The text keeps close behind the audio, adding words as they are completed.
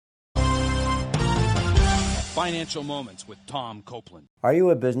Financial Moments with Tom Copeland. Are you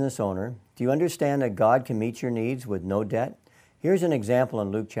a business owner? Do you understand that God can meet your needs with no debt? Here's an example in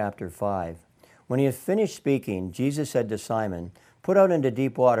Luke chapter 5. When he had finished speaking, Jesus said to Simon, "Put out into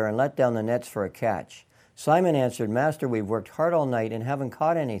deep water and let down the nets for a catch." Simon answered, "Master, we've worked hard all night and haven't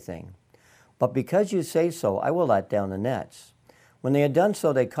caught anything. But because you say so, I will let down the nets." When they had done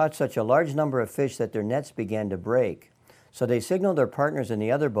so, they caught such a large number of fish that their nets began to break. So they signaled their partners in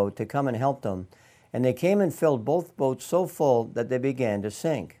the other boat to come and help them, and they came and filled both boats so full that they began to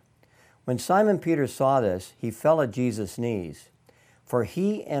sink. When Simon Peter saw this, he fell at Jesus' knees, for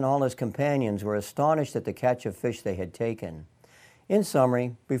he and all his companions were astonished at the catch of fish they had taken. In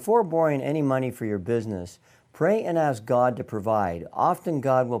summary, before borrowing any money for your business, pray and ask God to provide. Often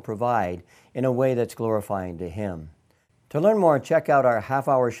God will provide in a way that's glorifying to Him. To learn more, check out our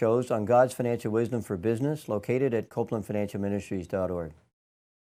half-hour shows on God's financial wisdom for business located at CopelandFinancialMinistries.org.